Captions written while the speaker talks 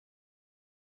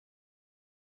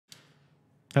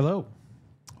Hello.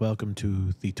 Welcome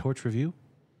to the Torch Review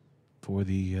for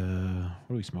the, what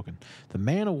are we smoking? The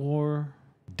Man of War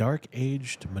Dark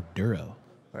Aged Maduro.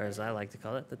 Or as I like to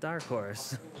call it, the dark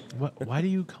horse. Why do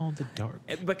you call it the dark?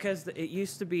 Because it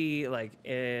used to be like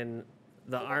in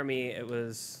the army, I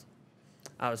was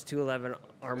 211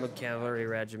 Armored Cavalry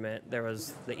Regiment. There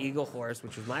was the Eagle Horse,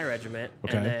 which was my regiment,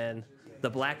 Okay. and then the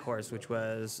Black Horse, which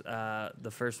was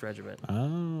the first regiment.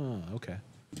 Oh, okay.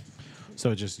 So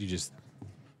you just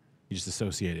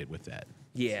associate it with that.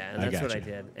 Yeah, and I that's what I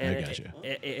gotcha. did. I And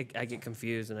gotcha. I get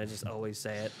confused, and I just always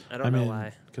say it. I don't know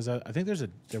why. Because I think there's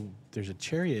a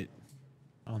chariot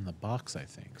on the box. I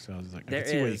think so. I was like, I There can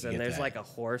see where you is, can and get there's that. like a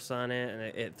horse on it, and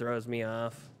it throws me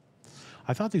off.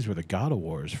 I thought these were the God of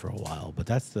Wars for a while, but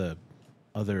that's the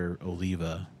other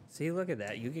Oliva. See, look at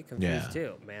that. You get confused Yeah.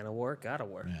 too. Man of War, God of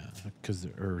War. Yeah,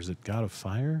 or is it God of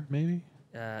Fire? Maybe.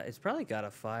 It's probably God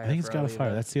of Fire. I think it's for God of Oliva.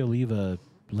 Fire. That's the Oliva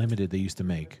Limited they used to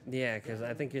make. Yeah, because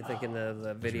I think you're thinking of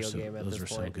the video game at those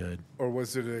this were point. so good. Or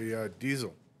was it a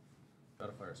diesel?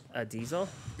 A diesel?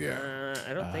 Yeah.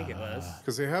 I don't think it was.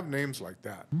 Because they have names like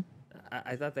that.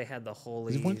 I thought they had the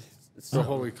holy. one? The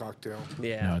holy cocktail.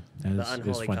 Yeah, No, the it's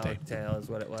unholy Fuente. cocktail is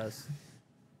what it was.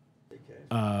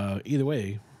 Either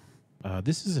way,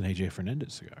 this is an AJ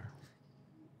Fernandez cigar.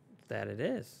 That it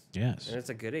is. Yes, And it's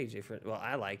a good AJ for. Well,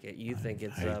 I like it. You think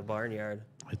it's I- Barnyard?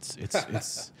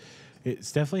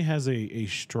 it's definitely has a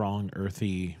strong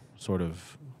earthy sort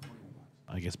of,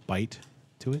 I guess, bite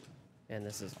to it. And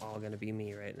this is all gonna be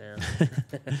me right now.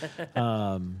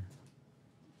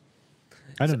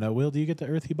 I don't know. Will, do you get the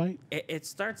earthy bite? It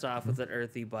starts off with an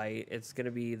earthy bite. It's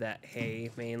gonna be that hay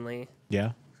mainly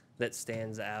Yeah. that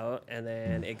stands out, and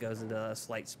then it goes into a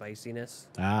slight spiciness,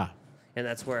 Ah, and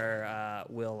that's where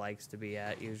Will likes to be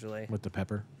at usually. with the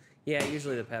pepper. Yeah,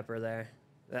 usually the pepper there.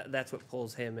 That's what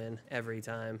pulls him in every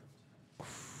time.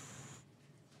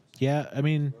 Yeah, I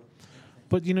mean,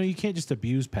 but you can't just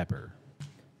abuse pepper.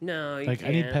 No, you Like can't.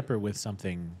 I need pepper with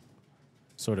something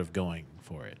sort of going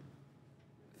for it.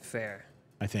 Fair.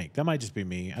 I think that might just be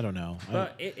me. I don't know.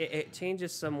 But it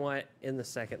changes somewhat in the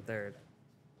second third.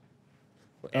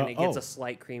 And it gets oh. a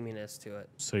slight creaminess to it.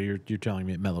 So you're telling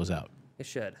me it mellows out? It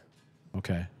should.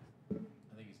 Okay. I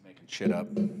think he's making shit up.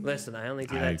 Listen, I only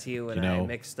do I- that to you when you I know-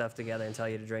 mix stuff together and tell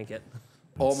you to drink it.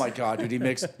 Oh my god, dude! He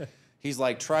mixed. He's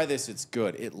like, try this. It's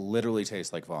good. It literally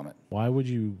tastes like vomit. Why would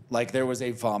you? Like there was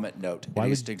a vomit note. Why A would-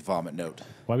 distinct vomit note.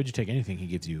 Why would you take anything he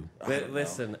gives you?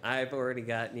 Listen, I've already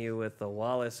gotten you with the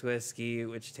Wallace whiskey,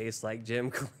 which tastes like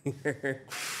gym cleaner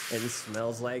and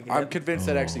smells like I'm it. convinced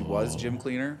that actually was Gym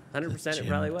Cleaner. 100% it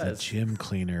probably The was. gym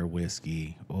cleaner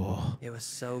whiskey. Oh It was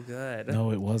so good.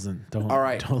 no, it wasn't. Don't. All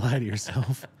right. Don't lie to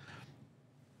yourself.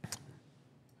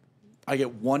 I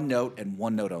get one note and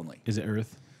one note only. Is it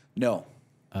Earth? No,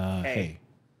 Hey.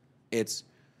 it's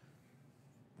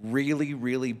really,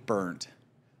 really burnt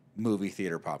movie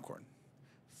theater popcorn.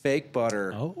 Fake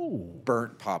butter, Oh.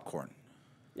 burnt popcorn.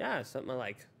 Yeah, something I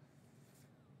like.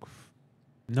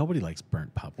 Nobody likes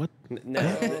burnt pop. What? No.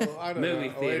 Oh, I don't Movie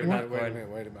know. theater Wait a popcorn. minute.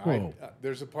 Wait a minute. Whoa.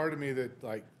 There's a part of me that,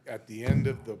 like, at the end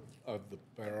of the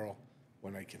barrel,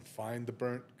 when I can find the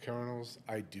burnt kernels,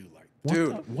 I do like. What Dude,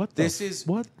 the- what this the, is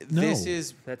what? No. This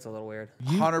is That's a little weird.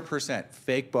 100%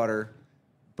 fake butter,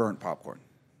 burnt popcorn.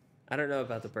 I don't know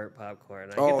about the burnt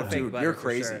popcorn. I Oh, get the fake dude, butter you're for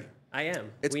crazy. sure. I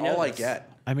am. It's We know all I this. get.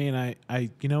 I mean,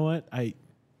 you know what?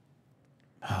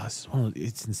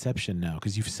 It's Inception now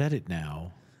because you've said it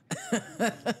now,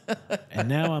 and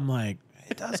now I'm like,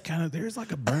 it does kind of. There's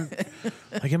like a burnt,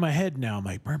 like in my head now. I'm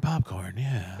like burnt popcorn.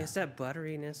 Yeah, It's that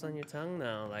butteriness on your tongue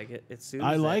now. Like it soothes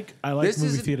I it. like This movie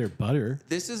isn't- theater butter.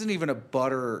 This isn't even a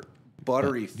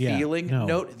buttery yeah, feeling no.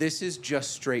 note. This is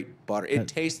just straight butter. It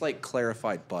tastes like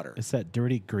clarified butter. It's that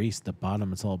dirty grease. The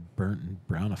bottom, it's all burnt and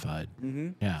brownified. Mm-hmm.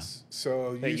 Yeah,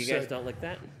 So But you you said guys don't like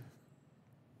that?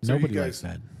 so nobody you likes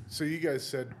guys, that. So you guys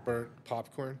said burnt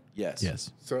popcorn. Yes.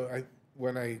 Yes. So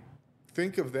when I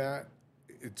think of that,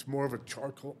 it's more of a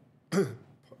charcoal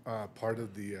part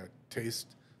of the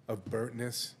taste of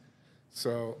burntness.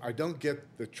 So I don't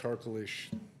get the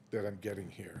charcoalish that I'm getting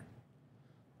here.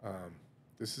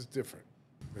 This is different.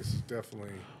 This is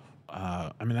definitely.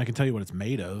 I mean, I can tell you what it's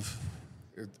made of.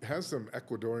 It has some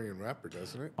Ecuadorian wrapper,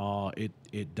 doesn't it?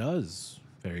 It does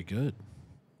very good.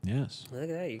 Yes. Look at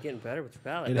that. You're getting better with your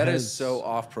palate. It That has- is so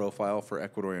off profile for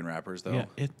Ecuadorian rappers, though.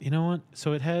 Yeah. You know what?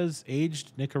 So it has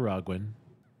aged Nicaraguan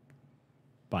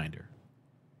binder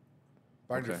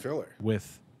Binder Okay. filler.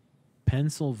 with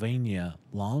Pennsylvania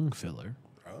long filler,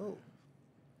 Oh.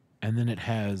 and then it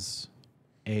has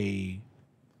a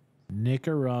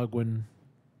Nicaraguan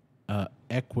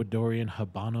Ecuadorian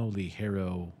Habano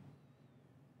Ligero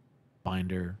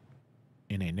binder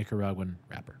in a Nicaraguan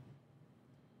wrapper.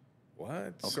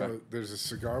 What? So there's a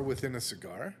cigar within a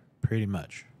cigar? Pretty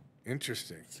much.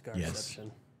 Interesting.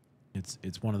 Cigarception.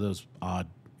 It's one of those odd,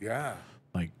 Yeah.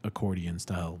 like accordion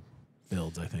style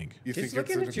builds. I think. You Just think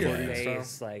it's looking an at your accordion style?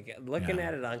 face, like looking Yeah.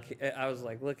 at it on, I was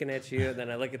like looking at you, and then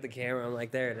I look at the camera. I'm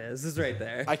like, there it is. It's right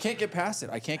there. I can't get past it.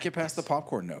 I can't get past the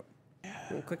popcorn note.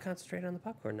 Well, quit concentrating on the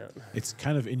popcorn note. It's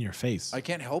kind of in your face. I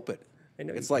can't help it. I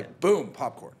know It's you like boom,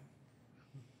 popcorn.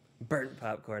 burnt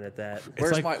popcorn at that.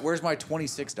 Where's my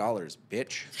 $26,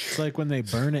 bitch? It's like when they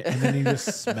burn it and then you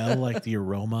just smell like the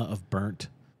aroma of burnt,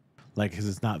 like because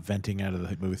it's not venting out of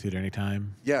the movie theater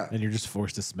anytime. Yeah. And you're just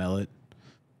forced to smell it.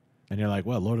 And you're like,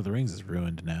 well, Lord of the Rings is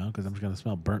ruined now because I'm just going to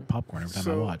smell burnt popcorn every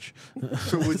time I watch.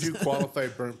 So would you qualify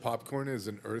burnt popcorn as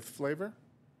an earth flavor?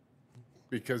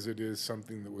 Because it is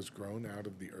something that was grown out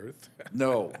of the earth?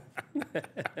 No.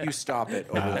 You stop it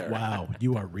over there. Wow,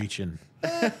 you are reaching in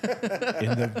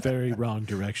the very wrong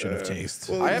direction of taste.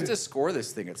 I have to score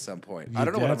this thing at some point. I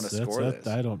don't know what I'm going to score this.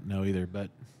 I don't know either, but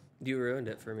You ruined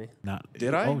it for me. not.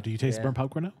 Did I? Oh, do you taste Yeah. burnt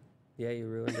popcorn now? Yeah, you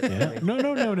ruined it Yeah. for me.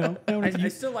 No. I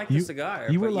still like the cigar,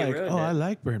 You but were you like, ruined oh, it. I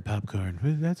like burnt popcorn.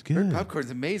 Well, that's good. Burnt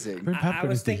popcorn's amazing. Burnt I popcorn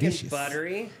was is thinking delicious.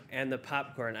 buttery and the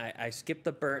popcorn. I skipped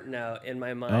the burnt note in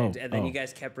my mind, and then oh. you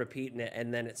guys kept repeating it,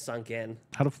 and then it sunk in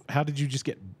How did you just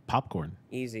get popcorn?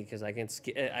 easy because I can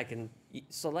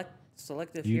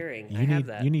selective You, hearing. you I need have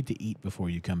that. you need to eat before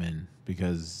you come in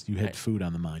because you had food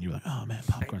on the mind. You're like, oh man,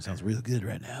 popcorn sounds real good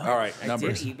right now. All right, I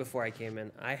numbers. did eat before I came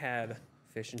in. I had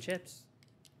fish and chips,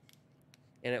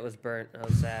 and it was burnt. I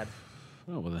was sad.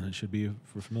 Oh well, then it should be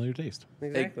for familiar taste.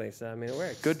 Exactly. So I mean, it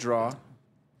works. Good draw.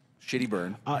 Shitty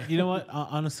burn. You know what?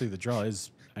 Honestly, the draw is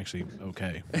actually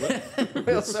okay.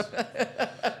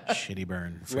 Shitty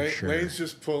burn for sure. Lane's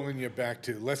just pulling you back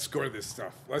to, let's score this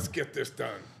stuff. Let's get this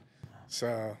done.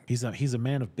 So, He's a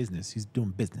man of business. He's doing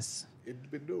business. it's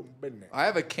been doing business. I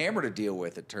have a camera to deal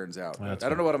with, it turns out. Well, that's I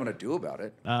don't know what I'm going to do about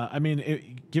it. I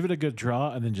mean, give it a good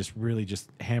draw and then just really just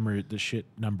hammer the shit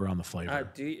number on the flavor.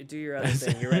 Do your other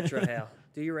thing. Your retro hail.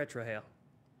 Do your retro hail.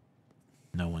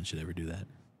 No one should ever do that.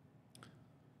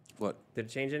 What? Did it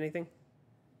change anything?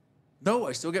 No,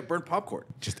 I still get burnt popcorn.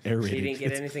 Just aerated. You didn't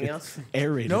get anything else?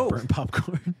 Aerated No. burnt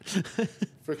popcorn.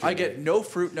 Frickin' I get no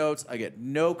fruit notes. I get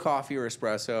no coffee or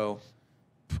espresso.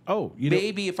 Oh, you know.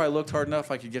 Maybe if I looked hard enough,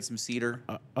 I could get some cedar.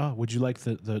 Would you like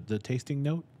the tasting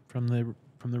note from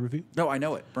the review? No, I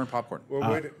know it. Burnt popcorn. Well,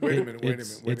 wait a minute.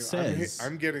 it says-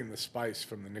 I'm getting the spice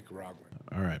from the Nicaraguan.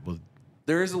 All right. Well,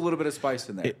 There is a little bit of spice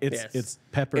in there. Yes. it's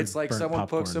pepper. It's like burnt someone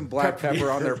popcorn. put some black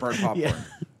pepper on their burnt popcorn. Yeah.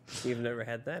 You've never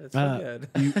had that? It's so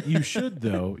good. you should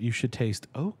though. You should taste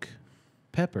oak,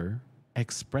 pepper,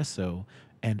 espresso,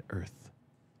 and earth.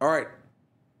 All right.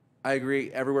 I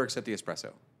agree everywhere except the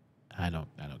espresso. I don't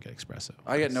get espresso.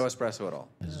 I get no espresso at all.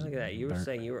 Look at that. You were burnt.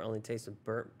 saying you were only tasting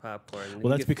burnt popcorn.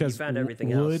 Well, that's you because found everything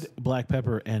wood, else. black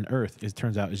pepper, and earth. It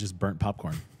turns out is just burnt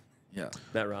popcorn. Yeah.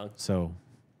 Not wrong. So,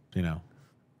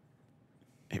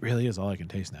 it really is all I can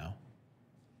taste now.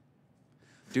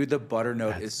 Dude, the butter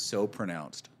note is so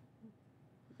pronounced.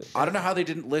 I don't know how they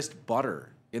didn't list butter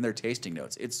in their tasting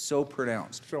notes. It's so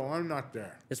pronounced. So I'm not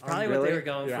there. It's probably what they were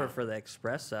going for the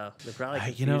espresso. They probably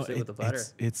confused it with the butter.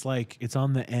 It's like it's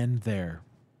on the end there.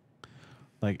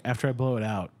 Like after I blow it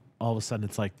out, all of a sudden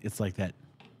it's like that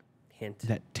Hint.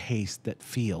 taste, that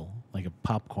feel like a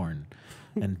popcorn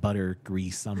and butter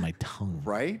grease on my tongue.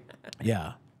 Right?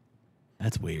 Yeah,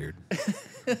 that's weird. I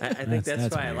think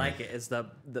that's why I weird. like it. It's the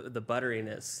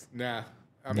butteriness. Nah,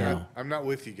 No. I'm not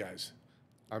with you guys.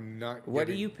 I'm not. What are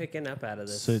getting- you picking up out of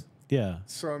this? So yeah,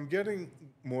 So I'm getting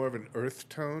more of an earth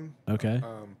tone. okay.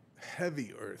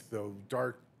 Heavy earth though,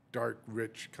 dark,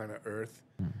 rich kind of earth.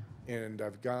 And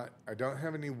I don't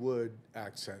have any wood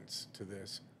accents to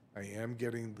this. I am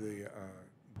getting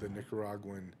the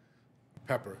Nicaraguan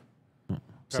pepper.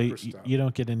 So Pepper stuff. you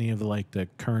don't get any of the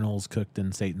kernels cooked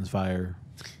in Satan's fire.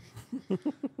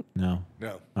 No.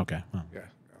 No. Okay. Well, Yeah.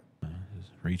 No.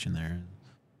 just reaching there.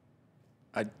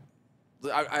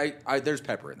 There's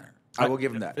pepper in there. I will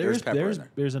give them that. There's pepper in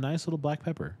there. There's a nice little black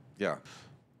pepper Yeah.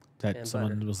 that And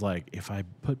someone butter. was like, if I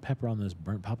put pepper on this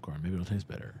burnt popcorn, maybe it'll taste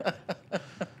better.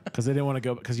 Because they didn't want to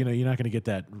go, because you're not going to get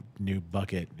that new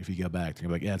bucket if you go back. They're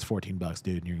like, yeah, it's $14,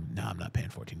 dude. And you're, no, I'm not paying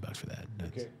 $14 for that.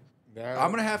 That's- Okay. Now,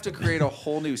 I'm going to have to create a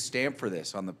whole new stamp for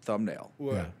this on the thumbnail.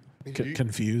 what? Yeah. You-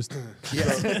 Confused.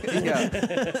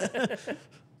 Yeah.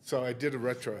 So I did a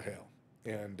retro hail,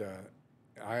 and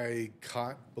I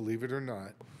caught, believe it or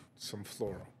not, some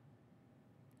floral.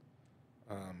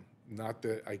 Not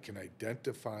that I can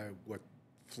identify what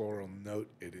floral note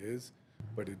it is,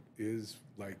 but it is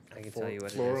like I can tell you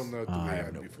what it floral is. note that we I have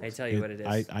had no before. I tell you what it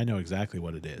is. I know exactly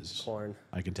what it is. Corn.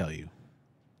 I can tell you.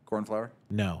 Cornflower?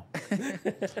 No.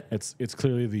 it's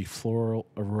clearly the floral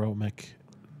aromatic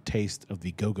taste of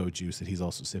the go-go juice that he's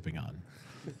also sipping on.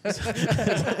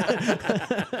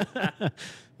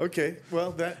 Okay,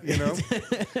 well that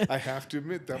I have to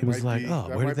admit that He was might like, be. "Oh,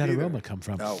 that where might did that be there. aroma come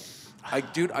from?" No. I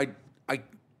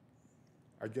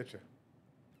I get you.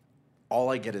 all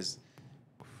I get is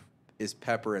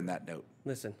pepper in that note.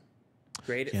 Listen,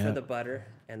 grate it Yeah. for the butter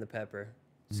and the pepper.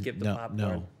 Skip the No, popcorn.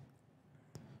 no.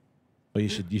 Well, you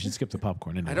should skip the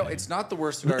popcorn anyway. I don't. It's not the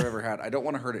worst cigar I've ever had. I don't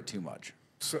want to hurt it too much.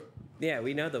 So Yeah,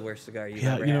 we know the worst cigar you've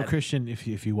Yeah, ever you know, had. Christian, if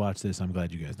you watch this, I'm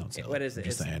glad you guys don't sell What it. is I'm it?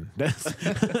 just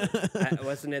saying.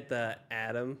 Wasn't it the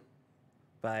Adam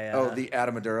by?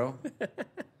 The Maduro.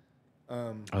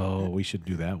 Oh, we should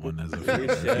do that one as a We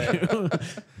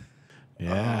should.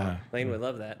 Yeah. Lane would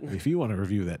love that. If you want to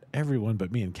review that, everyone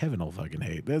but me and Kevin will fucking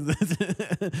hate.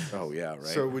 Oh yeah, right.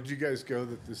 So would you guys go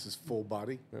that this is full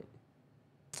body?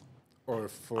 Or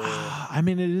for I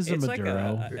mean, it is It's a like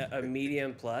Maduro. a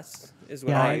medium plus is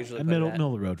what Yeah, I usually put middle it at.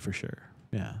 middle of the road for sure.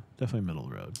 Yeah, definitely middle of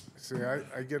the road. see,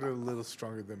 I get it a little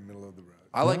stronger than middle of the road.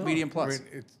 I like medium I plus. mean,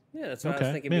 it's Yeah, that's what I Okay.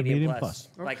 was thinking. Yeah, Medium, medium plus,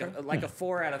 plus. like a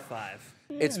 4 out of 5.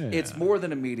 It's more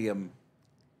than a medium.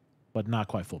 But not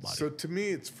quite full body. so to me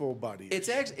it's full body.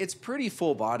 It's pretty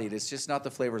full bodied. It's just not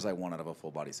the flavors I want out of a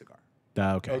full body cigar.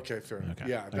 Okay. Okay, fair enough. Okay.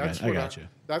 Yeah, I that's got- I what got you.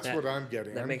 That's That- what I'm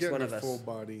getting. that I'm makes getting one a of us. full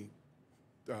body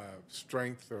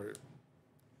strength or.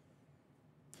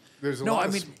 There's a No, lot I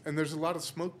of mean- and there's a lot of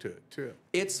smoke to it too.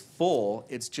 It's full.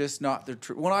 It's just not the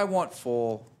true. When I want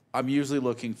full, I'm usually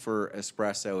looking for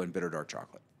espresso and bitter dark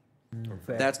chocolate.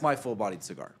 Fair. That's my full bodied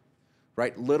cigar.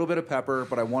 Right? Little bit of pepper,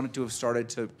 but I want it to have started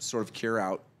to sort of cure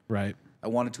out. Right. I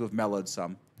want it to have mellowed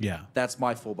some. Yeah. That's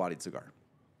my full bodied cigar.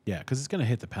 Yeah, because it's gonna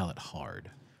hit the palate hard.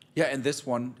 Yeah, and this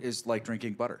one is like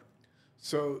drinking butter.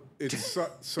 So it's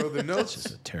so the notes.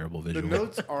 It's a terrible The visual.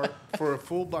 notes are for a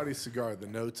full body cigar. The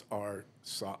notes are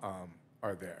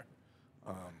there.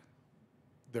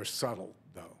 They're subtle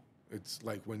though. It's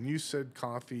like when you said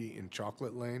coffee in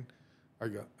chocolate lane, I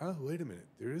go, oh wait a minute,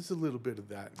 there is a little bit of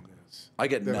that in this. I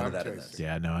get none I'm of that in tasting. this.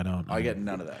 Yeah, no, I don't. I get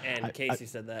none of that. And Casey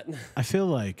said that. I feel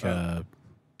like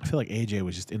AJ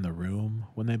was just in the room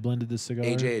when they blended this cigar.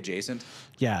 AJ adjacent.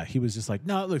 Yeah, he was just like,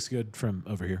 no, it looks good from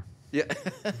over here. Yeah.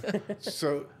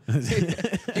 So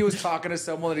He was talking to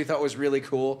someone that he thought was really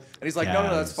cool, and he's like, Yeah, "No,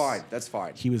 no, it that's was- fine. That's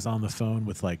fine." He was on the phone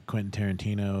with like Quentin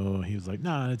Tarantino. He was like,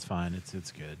 no, it's fine. It's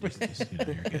good. Just,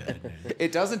 you're good.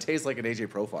 It doesn't taste like an AJ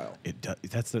profile. It does,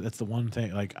 that's the one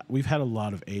thing. Like we've had a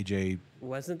lot of AJ.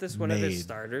 Wasn't this one of his Made.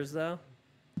 starters though?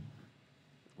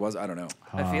 I don't know.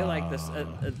 I feel like this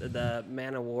the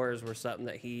Man of Wars were something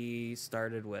that he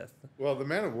started with. well, the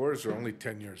Man of Wars are only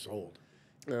 10 years old.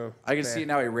 No, I can see it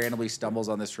now. He randomly stumbles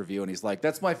on this review, and he's like,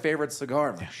 "That's my favorite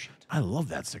cigar." I'm like, "Shit." I love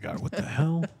that cigar. What the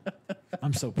hell?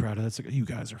 I'm so proud of that cigar. You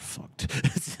guys are fucked.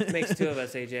 Makes 2 of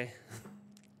us, AJ.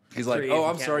 He's like, Three if "Oh, you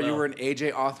I'm count sorry, you well." were an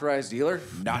AJ authorized dealer?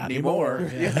 Not anymore."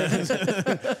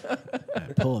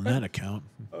 Pulling that account.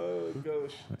 Oh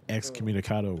gosh.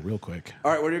 Excommunicado real quick.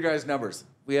 All right, what are your guys' numbers?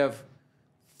 We have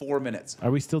 4 minutes.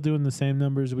 Are we still doing the same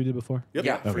numbers we did before? Yep.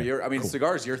 Yeah, for Okay, your. I mean, cool.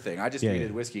 cigar's your thing. I just Yeah, needed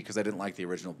yeah. whiskey because I didn't like the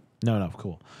original. No,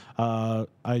 cool.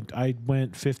 I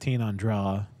went 15 on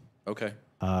draw. Okay.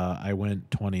 I went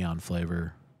 20 on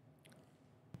flavor.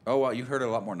 Oh wow, you heard it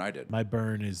a lot more than I did. My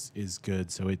burn is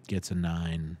good, so it gets a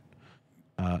 9.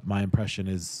 My impression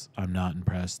is I'm not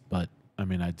impressed, but I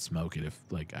mean I'd smoke it if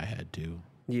like I had to.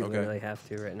 You Okay. literally have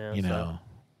to right now. You so. know,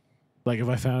 like if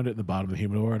I found it in the bottom of the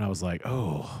humidor and I was like,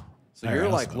 oh. So all you're right,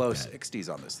 I'll like smoke low that.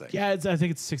 60s on this thing. Yeah, I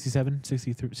think it's 67,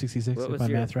 63, 66. What if was my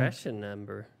your math right. impression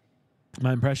number?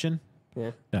 My impression?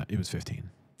 Yeah. Yeah, it was 15.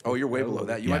 Oh, you're way below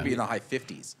that. You Yeah. might be in the high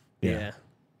 50s. Yeah.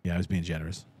 Yeah, I was being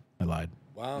generous. I lied.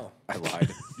 Wow. I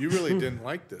lied. You really didn't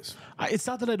like this. It's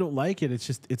not that I don't like it. It's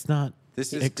just it's not.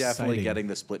 This is exciting. definitely getting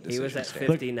the split He decision. was at stamp.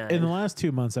 Look, 59. in the last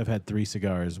 2 months, I've had 3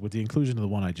 cigars with the inclusion of the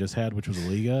one I just had, which was a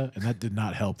Liga, and that did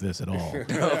not help this at all.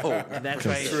 No. That's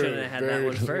why you True. shouldn't have had that Very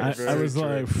one true. first. I Very was true.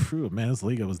 like, phew, man, this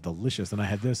Liga was delicious, and I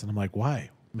had this, and I'm like, why?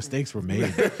 Mistakes were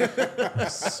made.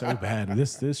 So bad.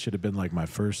 This should have been like my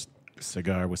first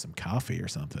cigar with some coffee or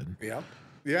something. Yeah.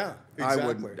 Yeah.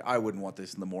 Exactly. I wouldn't want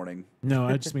this in the morning. No,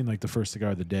 I just mean like the first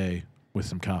cigar of the day with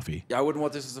some coffee. Yeah, I wouldn't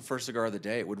want this as the first cigar of the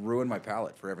day. It would ruin my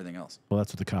palate for everything else. Well,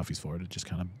 that's what the coffee's for, to just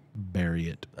kind of bury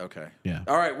it. Okay. Yeah.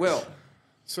 All right, Will.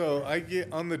 So I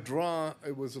get on the draw.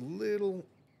 It was a little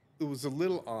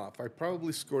off. I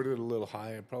probably scored it a little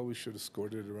high. I probably should have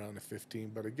scored it around a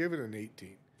 15, but I gave it an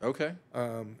 18. Okay.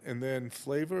 And then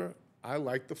flavor, I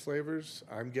like the flavors.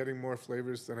 I'm getting more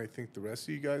flavors than I think the rest of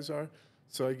you guys are.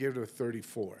 So I gave it a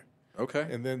 34. Okay.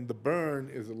 And then the burn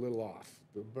is a little off.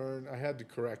 The burn, I had to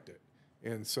correct it.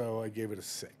 And so I gave it a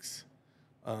 6.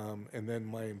 And then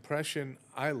my impression,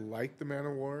 I like the Man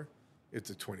of War. It's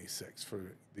a 26 for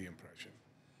the impression.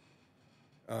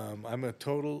 I'm a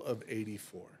total of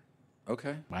 84.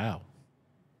 Okay. Wow.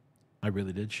 I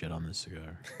really did shit on this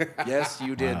cigar. Yes,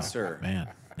 you did, Wow. sir. Man,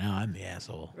 now I'm the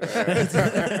asshole.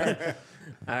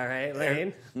 All right,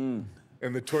 Lane.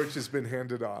 And the torch has been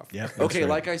handed off. Yep. that's Okay, right.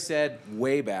 like I said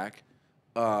way back,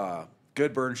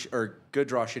 good burn or good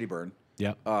draw, shitty burn.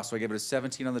 Yep. So I gave it a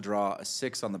 17 on the draw, a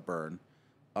 6 on the burn.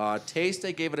 Taste,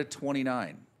 I gave it a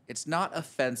 29. It's not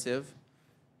offensive.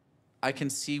 I can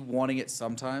see wanting it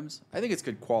sometimes. I think it's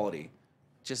good quality,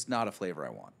 just not a flavor I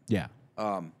want. Yeah.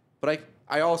 But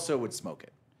I also would smoke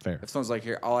it. Fair. If someone's like,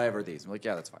 here, I'll ever these. I'm like,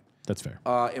 yeah, that's fine. That's fair.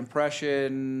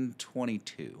 Impression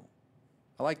 22.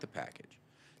 I like the package.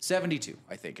 72,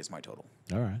 I think, is my total.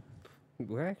 All right.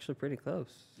 We're actually pretty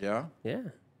close. Yeah? Yeah.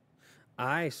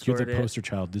 I You're scored the it. poster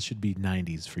child. This should be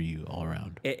 90s for you all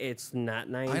around. It's not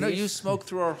 90s. I know you smoked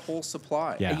through our whole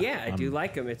supply. Yeah. Yeah, I do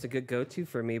like them. It's a good go-to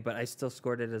for me, but I still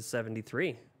scored it as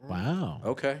 73. Wow.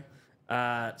 Okay.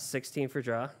 16 for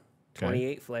draw,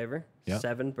 28 flavor, Yep.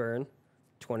 7 burn,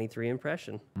 23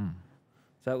 impression.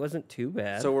 So it wasn't too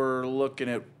bad. So we're looking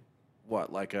at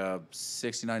what, like a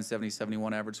 69, 70,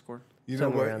 71 average score? You know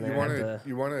Somewhere what? around You there. want I to have to-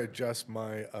 you want to adjust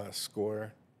my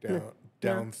score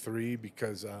down 3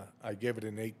 because I gave it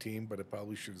an 18, but I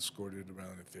probably should have scored it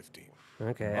around a 15.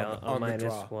 okay, on I'll the minus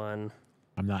draw. 1.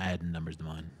 I'm not adding numbers to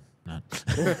mine. Not.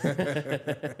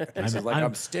 This is like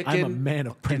I'm sticking I'm a man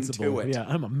of into principle. it. Yeah,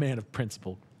 I'm a man of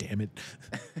principle. Damn it.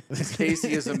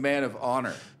 Casey is a man of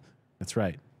honor. That's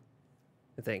right.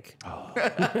 I think.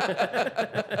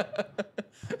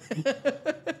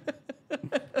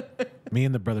 Me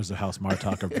and the brothers of House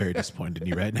Martok are very disappointed in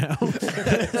you right now.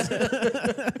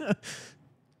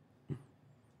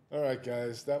 All right,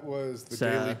 guys, that was the So-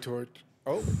 Daily Torch.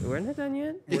 Oh, We're not done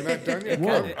yet? we're not done yet.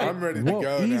 Whoa. I'm ready to Whoa,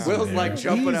 go easy now. Will's there. like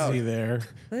jumping easy out. there.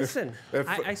 Listen, If-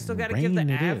 I still got to give the Rein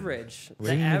it in. average. The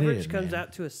Rein it average in, comes man.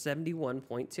 out to a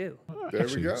 71.2. There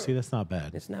Actually, we go. See, that's not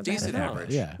bad. It's not Decent bad at all.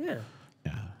 average. Yeah. Yeah.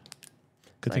 Yeah.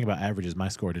 Good thing about averages, my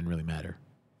score didn't really matter.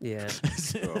 Yeah.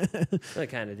 So It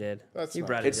kind of did. That's You not-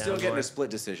 brought it's it still down getting more. a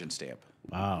split decision stamp.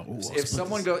 Wow. Ooh, If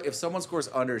someone scores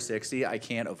under 60, I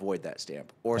can't avoid that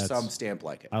stamp or That's- some stamp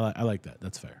like it. I like that.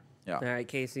 That's fair. Yeah. All right,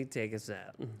 Casey, take us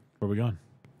out. Where are we going?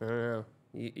 I don't know.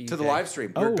 You To the pick. live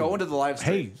stream. We're going to the live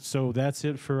stream. Hey, so that's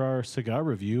it for our cigar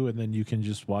review, and then you can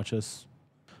just watch us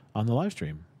on the live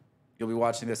stream. You'll be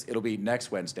watching this. It'll be next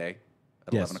Wednesday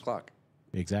at Yes. 11 o'clock.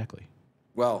 Exactly.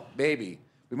 Well, maybe.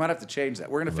 We might have to change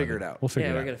that. We're going to figure it out. We'll figure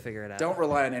Yeah, it we're out. going to figure it out. Don't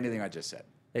rely on anything I just said.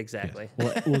 Exactly.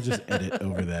 We'll just edit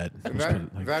over that. And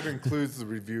that includes the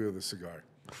review of the cigar.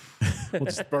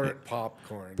 Burnt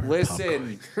popcorn.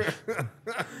 Listen.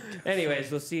 Anyways,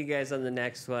 we'll see you guys on the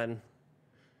next one.